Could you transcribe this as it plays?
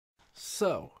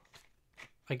So,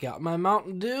 I got my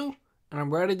Mountain Dew, and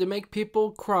I'm ready to make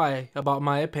people cry about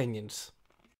my opinions.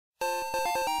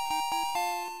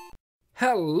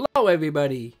 Hello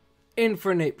everybody!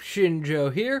 Infernape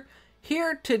Shinjo here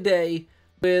today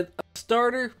with a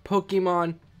starter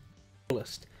Pokemon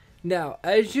list. Now,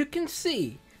 as you can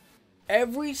see,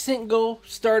 every single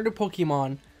starter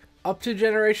Pokemon up to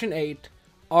Generation 8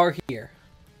 are here.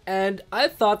 And I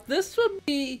thought this would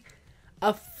be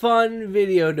a fun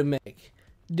video to make,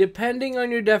 depending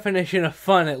on your definition of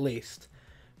fun at least.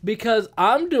 Because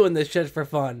I'm doing this just for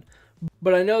fun,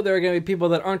 but I know there are going to be people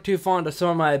that aren't too fond of some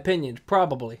of my opinions,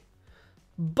 probably.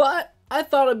 But I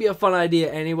thought it'd be a fun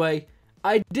idea anyway.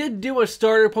 I did do a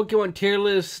starter Pokemon tier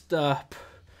list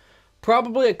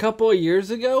probably a couple of years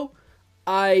ago.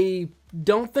 I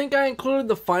don't think I included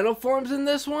the final forms in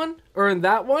this one, or in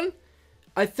that one.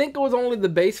 I think it was only the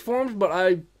base forms, but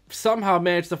I somehow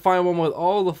managed to find one with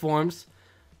all the forms,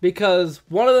 because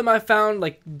one of them I found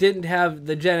like didn't have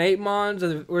the Gen 8 Mons,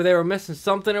 or they were missing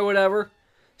something or whatever.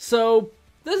 So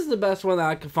this is the best one that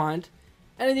I could find,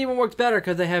 and it even works better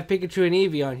because they have Pikachu and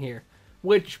Eevee on here,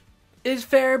 which is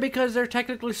fair because they're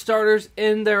technically starters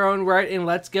in their own right in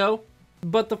Let's Go.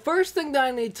 But the first thing that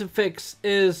I need to fix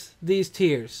is these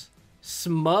tiers.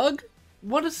 Smug?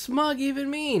 What does smug even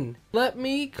mean? Let's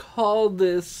call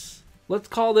this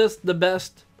the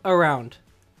best around.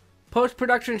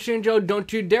 Post-production Shinjo,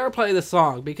 don't you dare play the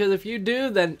song, because if you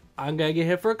do, then I'm gonna get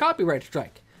hit for a copyright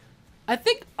strike. I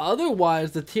think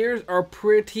otherwise the tiers are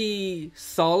pretty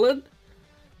solid.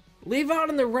 Leave Out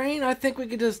in the Rain, I think we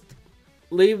could just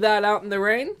leave that out in the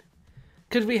rain,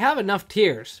 because we have enough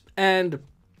tiers, and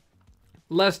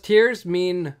less tiers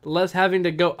mean less having to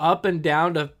go up and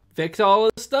down to fix all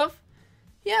of this stuff.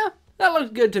 Yeah, that looks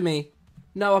good to me.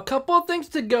 Now, a couple of things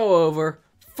to go over.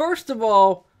 First of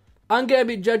all, I'm going to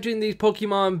be judging these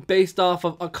Pokemon based off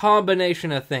of a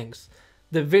combination of things.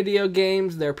 The video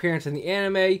games, their appearance in the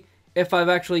anime, if I've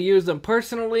actually used them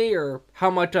personally, or how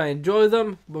much I enjoy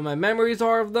them, what my memories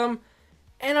are of them.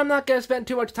 And I'm not going to spend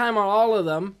too much time on all of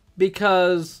them,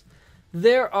 because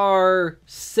there are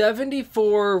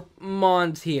 74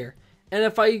 Mons here. And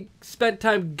if I spent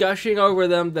time gushing over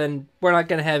them, then we're not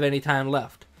going to have any time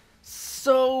left.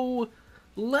 So,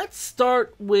 let's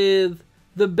start with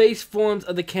the base forms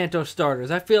of the Kanto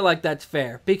starters. I feel like that's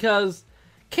fair, because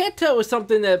Kanto is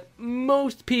something that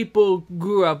most people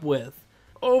grew up with.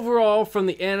 Overall, from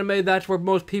the anime, that's where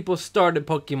most people started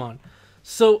Pokemon.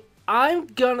 So, I'm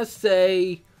gonna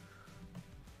say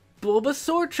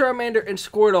Bulbasaur, Charmander, and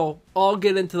Squirtle all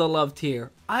get into the love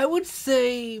tier. I would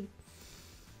say...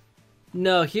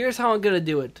 No, here's how I'm gonna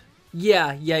do it.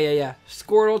 Yeah.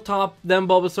 Squirtle top, then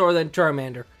Bulbasaur, then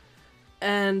Charmander.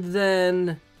 And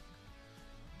then...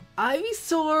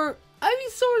 Ivysaur's...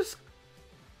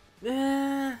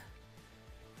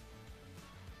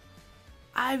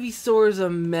 Ivysaur's a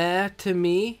meh to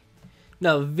me.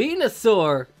 No,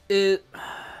 Venusaur is...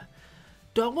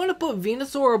 Do I want to put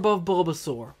Venusaur above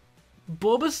Bulbasaur?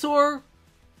 Bulbasaur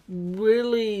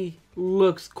really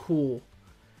looks cool.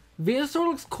 Venusaur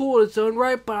looks cool in its own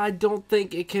right, but I don't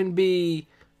think it can be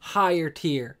higher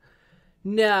tier.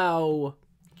 Now,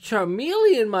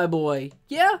 Charmeleon, my boy.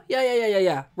 Yeah.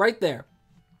 Right there.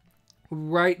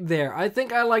 I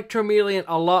think I like Charmeleon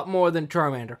a lot more than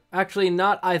Charmander. Actually,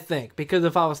 not I think, because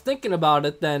if I was thinking about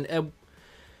it, then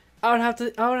I would have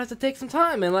to take some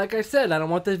time. And like I said, I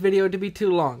don't want this video to be too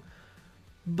long.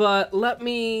 But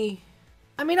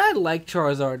I like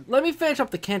Charizard. Let me finish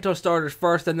up the Kanto starters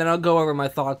first, and then I'll go over my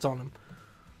thoughts on them.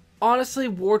 Honestly,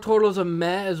 Wartortle's a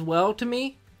meh as well to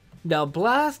me. Now,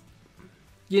 Blast,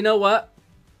 you know what?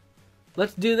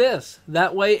 Let's do this.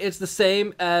 That way, it's the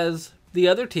same as the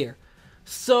other tier.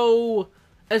 So,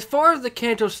 as far as the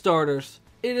Kanto starters,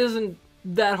 it isn't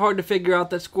that hard to figure out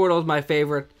that Squirtle is my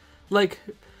favorite. Like,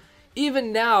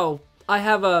 even now, I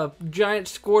have a giant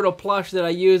Squirtle plush that I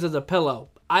use as a pillow.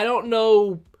 I don't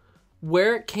know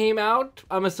where it came out.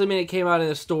 I'm assuming it came out in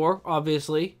a store,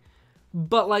 obviously.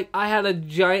 But, like, I had a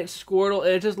giant Squirtle,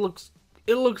 and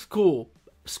it looks cool.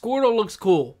 Squirtle looks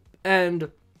cool.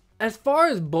 And as far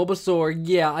as Bulbasaur,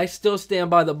 yeah, I still stand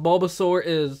by that Bulbasaur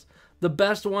is the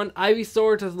best one.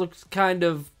 Ivysaur just looks kind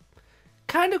of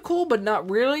cool, but not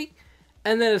really.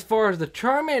 And then as far as the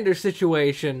Charmander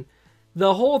situation,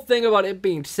 the whole thing about it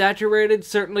being saturated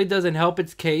certainly doesn't help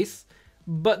its case.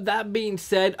 But that being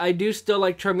said, I do still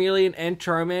like Charmeleon and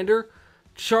Charmander.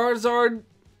 Charizard,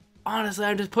 honestly,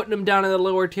 I'm just putting him down in the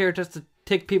lower tier just to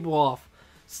tick people off.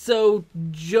 So,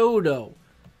 Johto.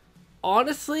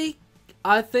 Honestly,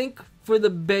 I think for the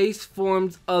base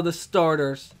forms of the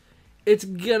starters, it's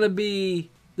gonna be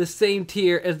the same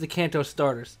tier as the Kanto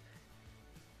starters.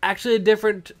 actually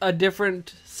a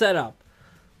different setup.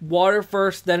 Water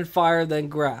first, then fire, then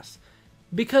grass.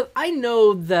 Because I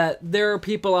know that there are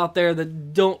people out there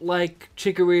that don't like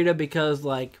Chikorita because,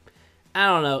 like, I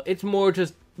don't know, it's more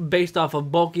just based off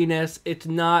of bulkiness. It's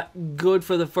not good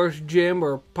for the first gym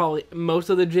or probably most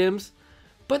of the gyms.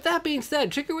 But that being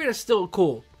said, Chikorita's still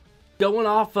cool. Going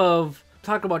off of,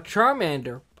 talk about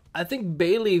Charmander, I think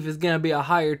Bayleef is going to be a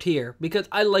higher tier because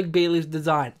I like Bayleef's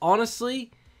design.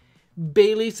 Honestly,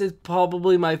 Bayleef is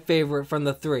probably my favorite from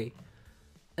the three.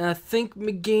 And I think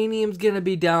Meganium's going to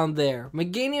be down there.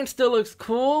 Meganium still looks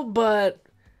cool, but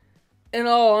in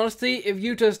all honesty, if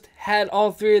you just had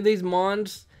all three of these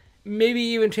Mons, maybe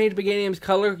even change Meganium's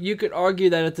color, you could argue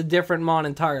that it's a different Mon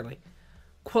entirely.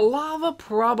 Quilava,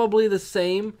 probably the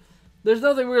same. There's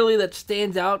nothing really that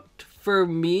stands out for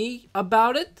me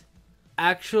about it.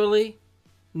 Actually,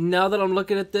 now that I'm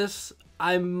looking at this,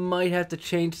 I might have to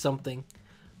change something.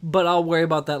 But I'll worry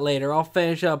about that later. I'll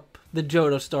finish up the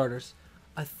Johto starters.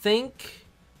 I think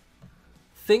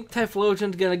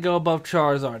Typhlosion's going to go above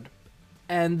Charizard.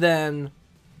 And then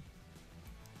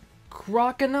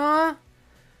Croconaw,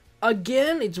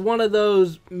 again, it's one of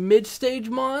those mid-stage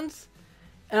Mons.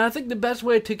 And I think the best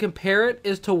way to compare it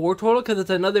is to Wartortle because it's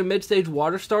another mid-stage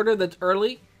water starter that's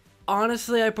early.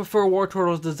 Honestly, I prefer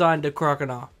Wartortle's design to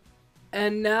Croconaw.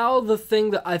 And now the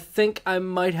thing that I think I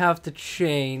might have to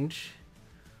change.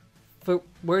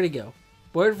 Where'd he go?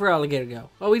 Where'd Feraligatr go?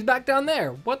 Oh, he's back down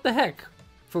there. What the heck?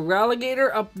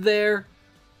 Feraligatr up there.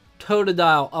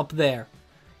 Totodile up there.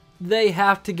 They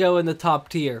have to go in the top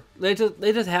tier. They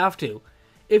just have to.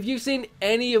 If you've seen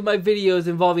any of my videos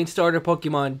involving starter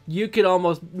Pokemon, you could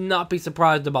almost not be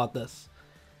surprised about this.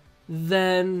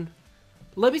 Then,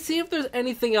 let me see if there's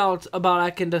anything else about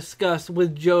I can discuss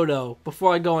with Johto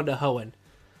before I go into Hoenn.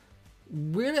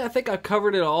 Really, I think I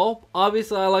covered it all.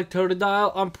 Obviously, I like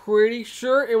Totodile. I'm pretty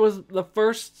sure it was the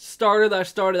first starter that I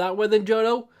started out with in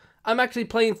Johto. I'm actually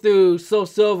playing through Soul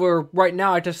Silver right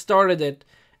now. I just started it,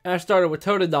 and I started with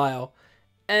Totodile.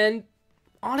 And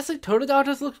honestly, Totodile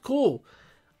just looks cool.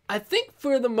 I think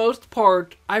for the most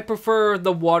part, I prefer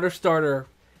the water starter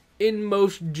in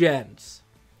most gens.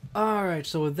 Alright,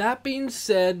 so with that being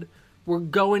said, we're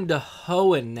going to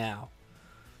Hoenn now.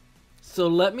 So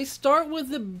let me start with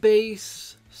the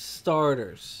base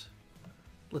starters.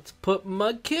 Let's put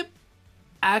Mudkip.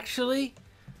 Actually,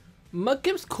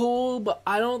 Mudkip's cool, but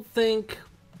I don't think,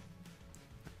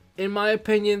 in my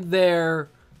opinion, they're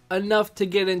enough to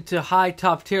get into high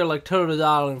top tier like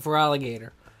Totodile and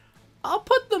Feraligatr. I'll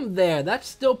put them there. That's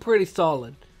still pretty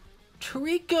solid.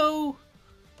 Trico's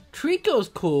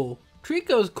cool.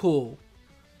 Trico's cool.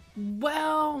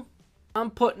 Well, I'm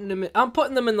putting them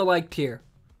in the like tier.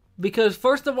 Because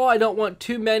first of all, I don't want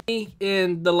too many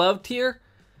in the love tier.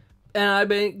 And I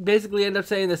basically end up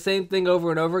saying the same thing over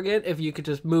and over again. If you could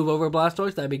just move over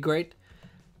Blastoise, that'd be great.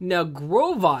 Now,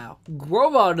 Grovyle.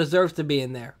 Grovyle deserves to be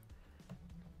in there.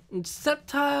 And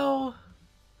Sceptile,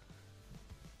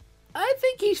 I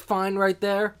think he's fine right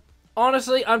there.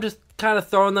 Honestly, I'm just kind of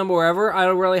throwing them wherever. I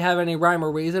don't really have any rhyme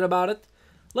or reason about it.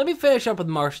 Let me finish up with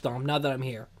Marshtomp now that I'm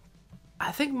here.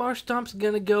 I think Marshtomp's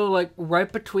gonna go like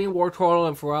right between Wartortle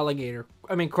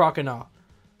and Croconaw.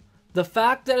 The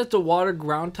fact that it's a water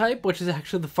ground type, which is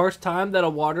actually the first time that a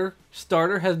water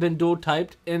starter has been dual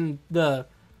typed in the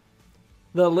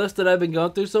list that I've been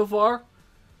going through so far,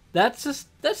 that's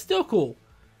still cool.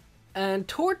 And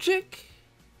Torchic,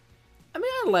 I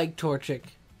mean, I like Torchic.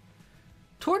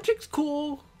 Torchic's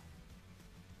cool.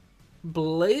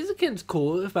 Blaziken's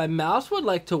cool. If my mouse would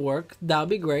like to work, that would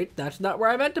be great. That's not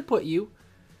where I meant to put you.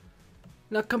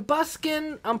 Now,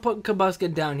 Combusken, I'm putting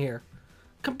Combusken down here.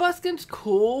 Combusken's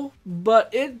cool,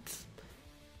 but it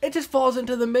just falls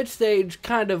into the mid-stage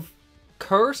kind of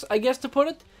curse, I guess, to put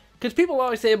it. Because people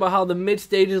always say about how the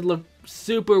mid-stages look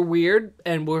super weird,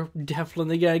 and we're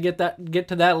definitely going to get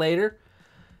to that later.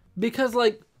 Because,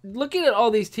 like, looking at all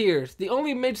these tiers, the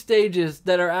only mid-stages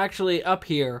that are actually up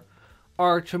here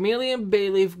are Charmeleon,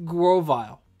 Bayleef,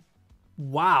 Grovyle.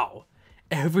 Wow.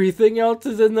 Everything else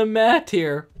is in the meh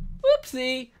tier.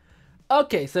 Whoopsie.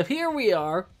 Okay, so here we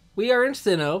are. We are in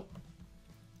Sinnoh.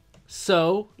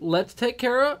 So, let's take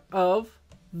care of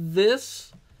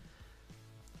this.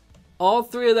 All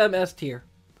three of them S tier.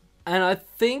 And I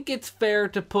think it's fair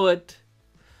to put,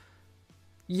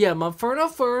 yeah, Monferno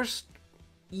first.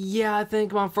 Yeah, I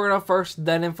think Monferno first,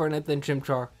 then Infernape, then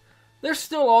Chimchar. They're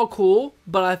still all cool,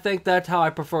 but I think that's how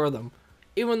I prefer them.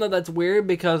 Even though that's weird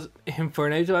because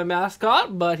Infernape's my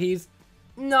mascot, but he's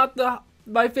not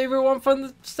my favorite one from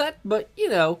the set, but, you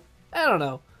know, I don't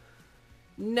know.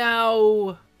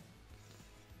 Now,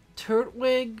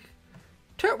 Turtwig.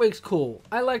 Turtwig's cool.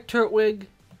 I like Turtwig.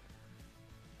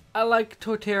 I like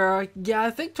Torterra. Yeah, I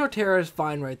think Torterra is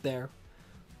fine right there.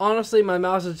 Honestly, my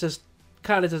mouse is just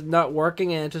kind of just not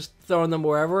working and just throwing them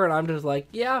wherever, and I'm just like,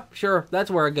 yeah, sure, that's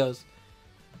where it goes.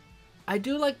 I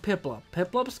do like Piplup.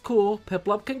 Piplup's cool.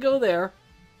 Piplup can go there.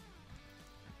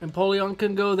 Empoleon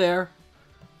can go there.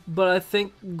 But I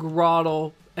think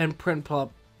Grotle and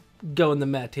Prinplup go in the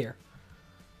Met tier.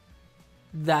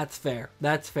 That's fair.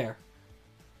 That's fair.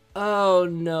 Oh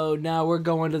no, now we're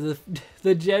going to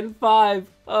the Gen 5.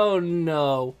 Oh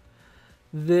no.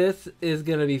 This is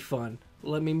going to be fun.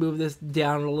 Let me move this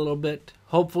down a little bit.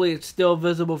 Hopefully it's still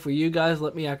visible for you guys.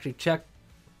 Let me actually check.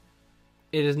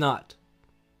 It is not.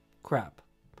 Crap.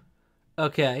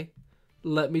 Okay.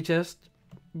 Let me just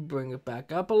bring it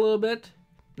back up a little bit.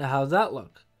 Now how's that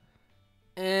look?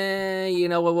 And you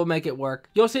know what? We'll make it work.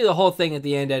 You'll see the whole thing at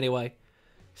the end anyway.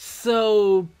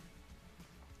 So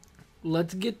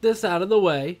let's get this out of the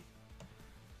way.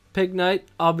 Pignite,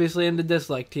 obviously in the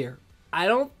dislike tier.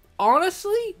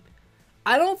 Honestly,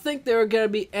 I don't think there are going to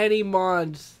be any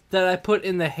mods that I put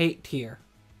in the hate tier.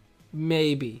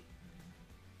 Maybe.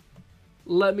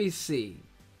 Let me see.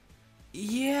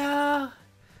 Yeah.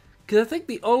 Because I think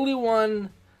the only one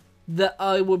that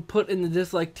I would put in the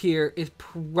dislike tier is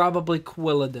probably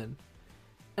Quilladin.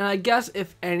 And I guess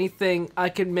if anything, I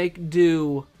can make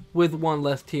do with one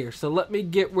less tier. So let me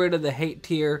get rid of the hate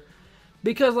tier.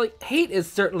 Because, like, hate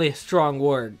is certainly a strong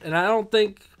word. And I don't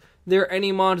think there are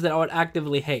any mods that I would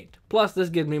actively hate. Plus, this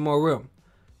gives me more room.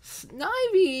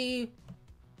 Snivy.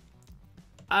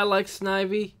 I like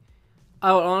Snivy.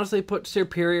 I would honestly put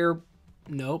Superior.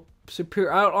 Nope.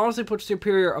 Superior. I would honestly put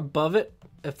Superior above it.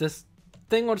 If this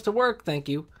thing wants to work, thank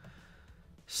you.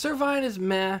 Servine is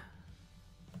meh.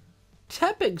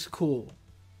 Tepig's cool.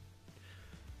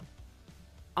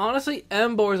 Honestly,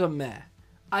 Emboar's a meh.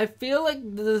 I feel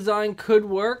like the design could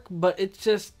work, but it's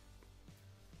just,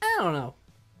 I don't know.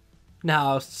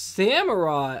 Now,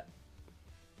 Samurott.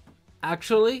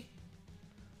 Actually,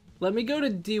 let me go to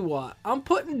Dewott. I'm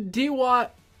putting Dewott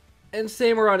and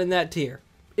Samurott in that tier.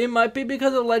 It might be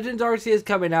because of Legends RC is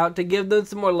coming out to give them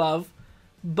some more love,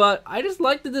 but I just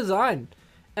like the design.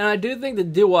 And I do think the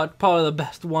Dewott's probably the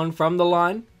best one from the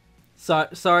line.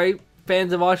 Sorry,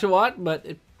 fans of Oshawott, but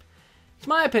it's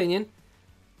my opinion.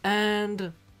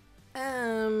 And,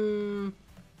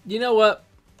 you know what?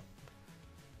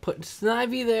 Put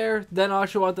Snivy there, then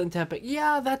Oshawott, then Tepig.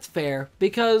 Yeah, that's fair.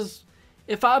 Because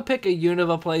if I pick a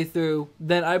Unova playthrough,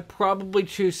 then I'd probably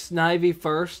choose Snivy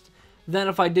first. Then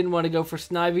if I didn't want to go for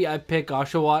Snivy, I'd pick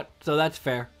Oshawott. So that's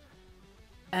fair.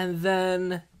 And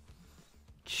then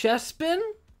Chespin.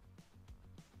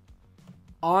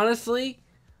 Honestly,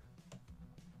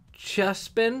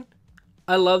 Chespin.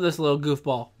 I love this little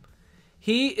goofball.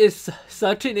 He is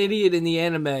such an idiot in the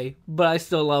anime, but I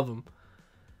still love him.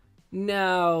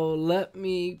 Now, let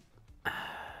me...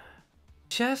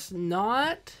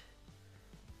 Chestnut?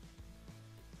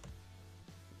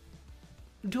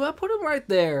 Do I put him right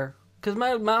there? Because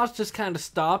my mouse just kind of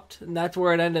stopped, and that's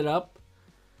where it ended up.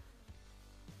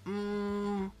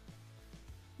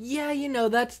 Yeah, you know,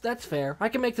 that's fair. I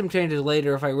can make some changes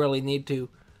later if I really need to.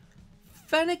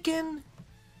 Fennekin?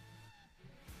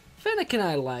 Fennekin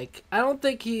I like. I don't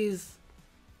think he's...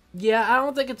 Yeah, I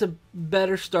don't think it's a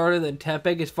better starter than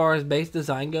Tepig as far as base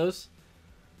design goes.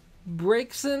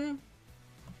 Braixen?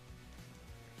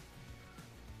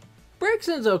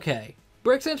 Braixen's okay.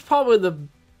 Braixen's probably the...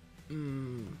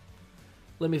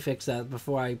 Let me fix that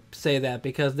before I say that,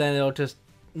 because then it'll just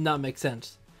not make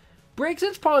sense.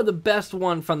 Braixen's probably the best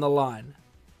one from the line.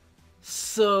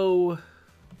 So...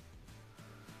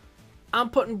 I'm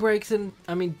putting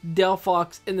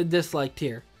Delphox in the dislike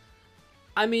tier.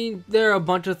 I mean, there are a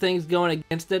bunch of things going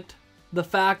against it. The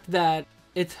fact that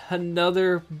it's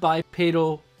another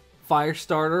bipedal fire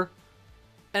starter.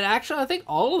 And actually, I think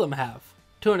all of them have,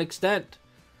 to an extent.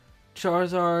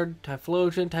 Charizard,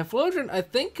 Typhlosion. Typhlosion, I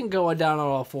think, can go down on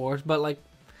all fours, but like...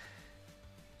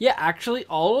 Yeah, actually,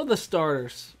 all of the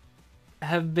starters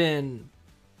have been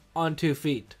on 2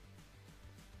 feet.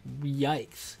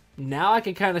 Yikes. Now I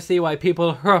can kind of see why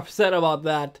people are upset about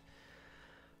that.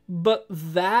 But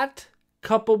that,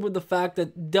 coupled with the fact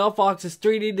that Delphox's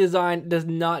 3D design does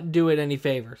not do it any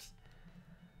favors.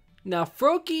 Now,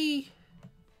 Froakie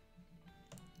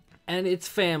and its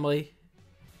family,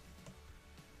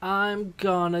 I'm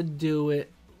gonna do it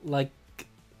like...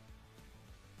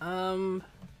 No,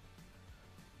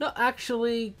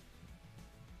 actually,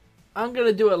 I'm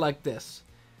gonna do it like this.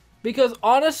 Because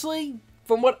honestly,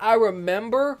 from what I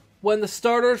remember, when the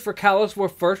starters for Kalos were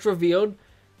first revealed,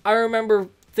 I remember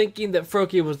thinking that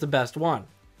Froakie was the best one.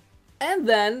 And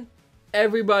then,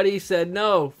 everybody said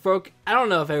no, Froakie. I don't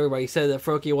know if everybody said that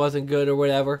Froakie wasn't good or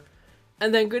whatever.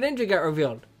 And then Greninja got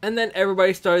revealed. And then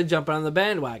everybody started jumping on the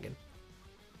bandwagon.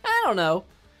 I don't know.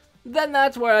 Then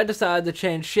that's where I decided to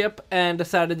change ship and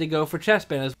decided to go for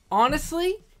Chespin.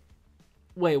 Honestly,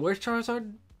 wait, where's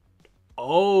Charizard?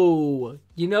 Oh,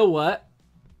 you know what?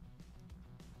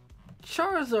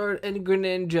 Charizard and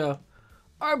Greninja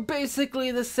are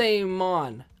basically the same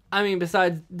Mon. I mean,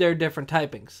 besides their different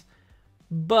typings.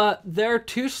 But they're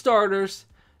two starters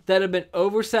that have been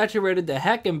oversaturated to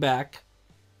heck and back.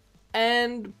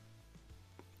 And,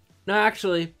 no,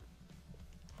 actually,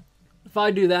 if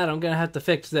I do that, I'm going to have to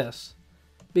fix this.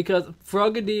 Because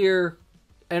Frogadier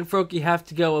and Froakie have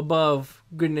to go above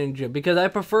Greninja. Because I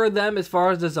prefer them as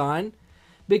far as design.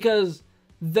 Because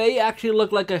they actually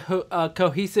look like a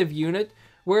cohesive unit.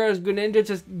 Whereas Greninja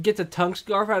just gets a tongue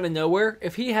scarf out of nowhere.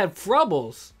 If he had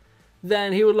Frubbles,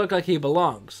 then he would look like he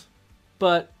belongs.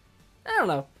 But, I don't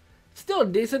know. Still a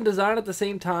decent design at the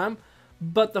same time.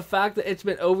 But the fact that it's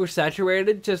been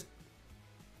oversaturated just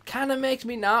kind of makes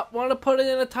me not want to put it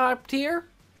in a top tier.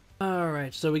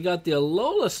 Alright, so we got the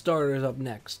Alola starters up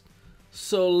next.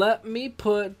 So let me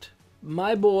put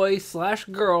my boy slash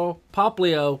girl,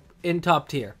 Poplio, in top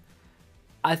tier.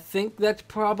 I think that's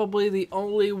probably the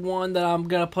only one that I'm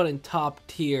going to put in top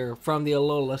tier from the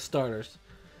Alola starters.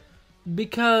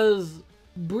 Because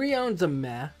Brionne's a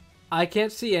meh. I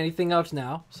can't see anything else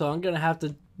now, so I'm going to have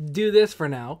to do this for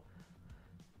now.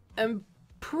 And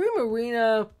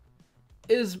Primarina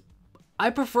is, I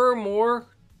prefer more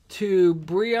to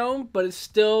Brionne, but it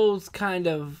still kind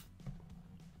of,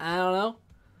 I don't know.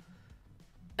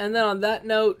 And then on that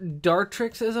note,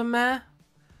 Dartrix is a meh.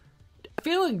 I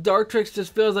feel like Dartrix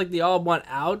just feels like the odd one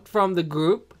out from the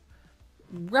group.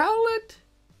 Rowlet,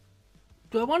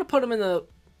 do I want to put him in the,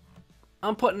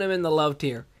 I'm putting him in the love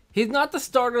tier. He's not the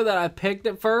starter that I picked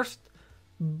at first,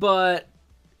 but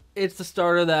it's the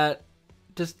starter that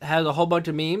just has a whole bunch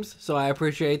of memes, so I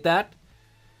appreciate that.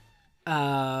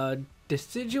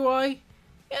 Decidueye?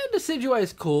 Yeah, Decidueye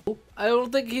is cool. I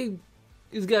don't think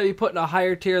he's going to be put in a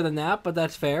higher tier than that, but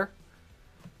that's fair.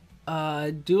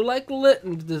 I do like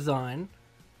Litten's design.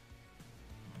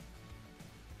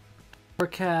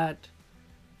 Cat.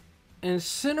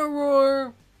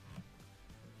 Incineroar.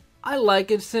 I like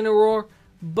Incineroar,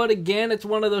 but again, it's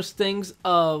one of those things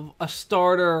of a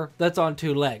starter that's on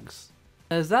two legs.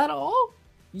 Is that all?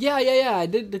 Yeah. I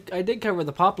did cover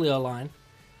the Poplio line.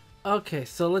 Okay,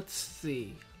 so let's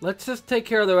see. Let's just take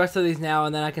care of the rest of these now,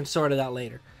 and then I can sort it out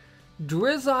later.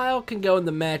 Drizzile can go in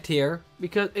the meh tier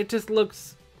because it just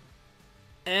looks,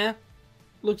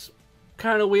 looks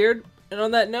kind of weird. And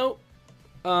on that note,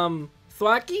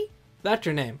 Thwackey, that's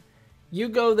your name. You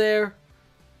go there.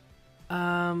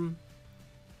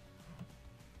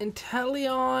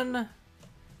 Inteleon,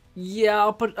 yeah,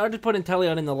 I'll just put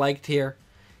Inteleon in the like tier.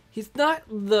 He's not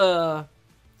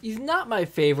my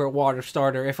favorite water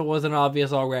starter if it wasn't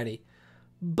obvious already.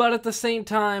 But at the same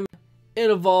time,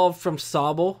 it evolved from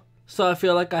Sobble, so I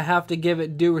feel like I have to give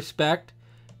it due respect.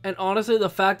 And honestly, the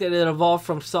fact that it evolved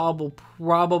from Sobble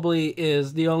probably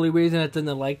is the only reason it's in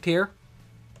the like tier.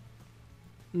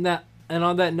 And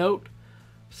on that note,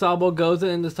 Sobble goes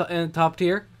in the top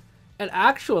tier. And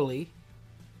actually,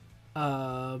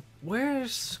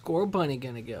 where's Scorbunny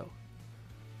gonna go?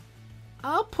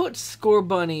 I'll put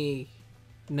Scorbunny.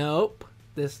 Nope,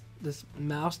 this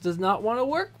mouse does not want to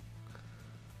work.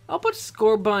 I'll put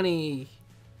Scorbunny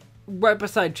right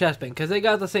beside Chespin because they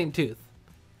got the same tooth.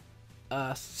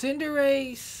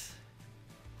 Cinderace,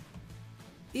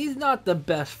 he's not the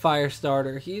best fire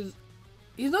starter. He's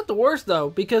not the worst though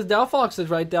because Delphox is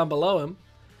right down below him.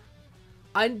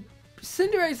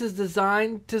 Cinderace's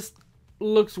design just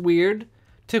looks weird.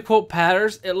 To quote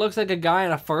Patters, it looks like a guy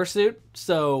in a fursuit.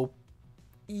 So,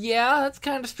 yeah, that's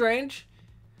kind of strange.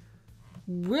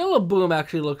 Rillaboom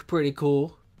actually looks pretty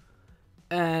cool.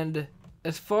 And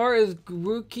as far as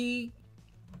Grookey,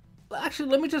 actually,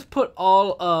 let me just put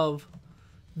all of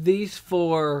these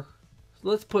four.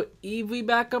 Let's put Eevee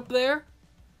back up there.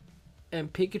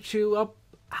 And Pikachu up.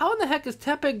 How in the heck does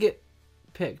Tepig get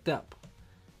picked up?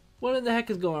 What in the heck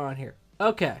is going on here?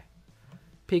 Okay.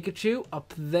 Pikachu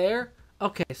up there.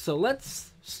 Okay, so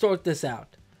let's sort this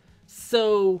out.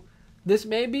 So, this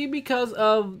may be because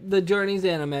of the Journeys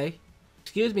anime.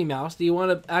 Excuse me, Mouse. Do you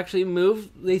want to actually move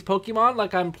these Pokemon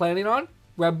like I'm planning on?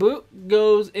 Raboot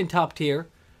goes in top tier.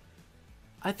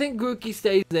 I think Grookey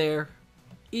stays there.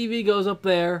 Eevee goes up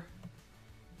there.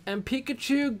 And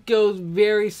Pikachu goes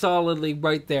very solidly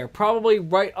right there. Probably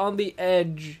right on the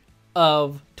edge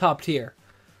of top tier.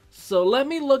 So let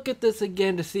me look at this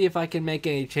again to see if I can make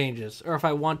any changes. Or if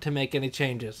I want to make any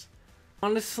changes.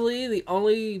 Honestly, the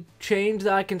only change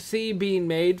that I can see being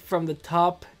made from the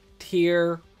top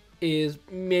tier is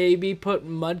maybe put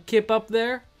Mudkip up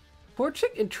there.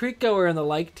 Torchic and Treecko are in the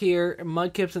like tier, and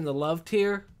Mudkip's in the love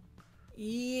tier.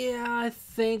 Yeah, I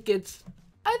think it's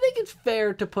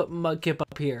fair to put Mudkip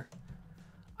up here.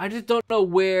 I just don't know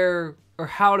where or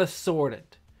how to sort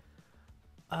it.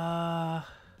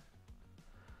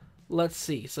 Let's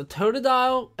see. So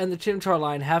Totodile and the Chimchar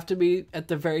line have to be at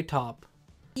the very top.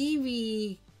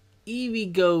 Eevee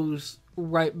goes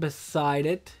right beside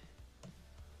it.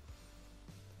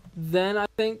 Then I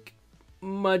think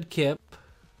Mudkip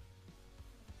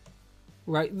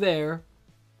right there.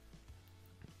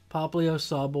 Popplio,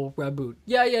 Sobble, Raboot.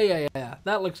 Yeah.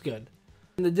 That looks good.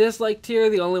 In the dislike tier,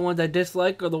 the only ones I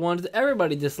dislike are the ones that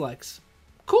everybody dislikes.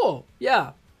 Cool.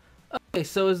 Yeah. Okay,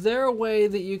 so is there a way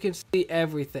that you can see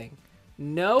everything?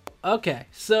 No? Okay,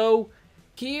 so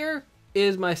here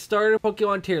is my starter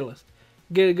Pokemon tier list.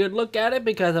 Get a good look at it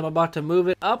because I'm about to move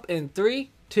it up in 3,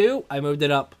 2, I moved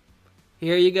it up.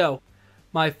 Here you go.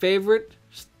 My favorite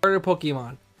starter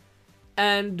Pokemon.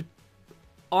 And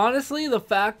honestly, the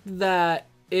fact that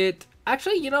it...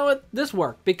 Actually, you know what? This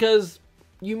worked because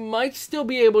you might still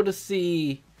be able to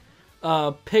see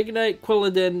Pignite,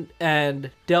 Quilladin,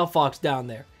 and Delphox down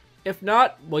there. If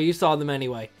not, well, you saw them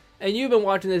anyway. And you've been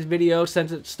watching this video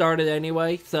since it started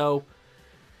anyway, so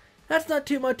that's not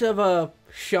too much of a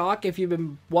shock if you've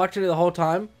been watching it the whole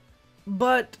time.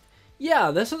 But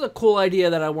yeah, this is a cool idea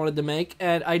that I wanted to make,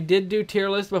 and I did do tier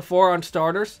lists before on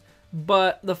starters,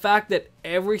 but the fact that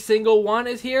every single one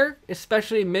is here,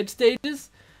 especially mid stages,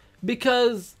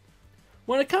 because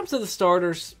when it comes to the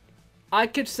starters, I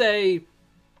could say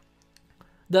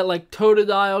that like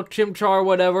Totodile, Chimchar,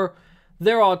 whatever,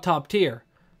 they're all top tier.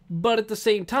 But at the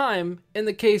same time, in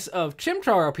the case of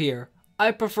Chimchar up here,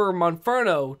 I prefer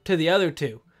Monferno to the other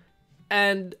two.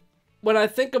 And when I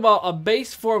think about a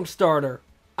base form starter,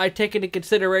 I take into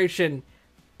consideration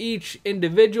each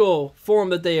individual form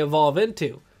that they evolve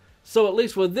into. So at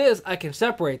least with this, I can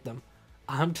separate them.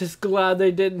 I'm just glad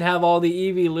they didn't have all the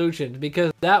evolutions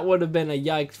because that would have been a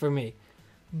yikes for me.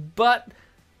 But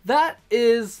that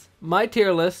is my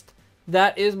tier list.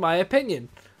 That is my opinion.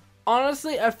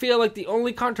 Honestly, I feel like the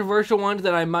only controversial ones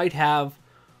that I might have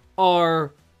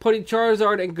are putting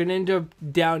Charizard and Greninja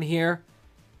down here,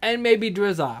 and maybe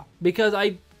Drizzile, because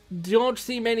I don't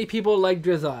see many people like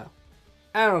Drizzile.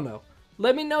 I don't know.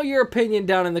 Let me know your opinion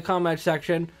down in the comment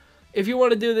section. If you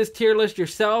want to do this tier list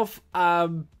yourself, I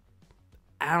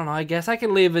don't know, I guess I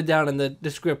can leave it down in the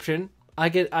description. I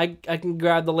can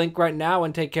grab the link right now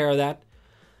and take care of that.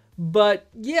 But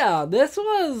yeah, this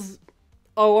was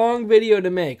a long video to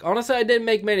make. Honestly, I didn't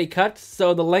make many cuts,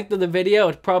 so the length of the video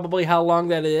is probably how long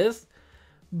that it is.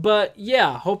 But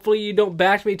yeah, hopefully you don't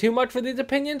bash me too much for these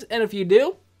opinions, and if you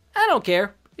do, I don't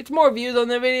care. It's more views on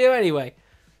the video anyway.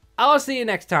 I'll see you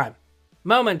next time.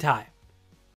 Momentai.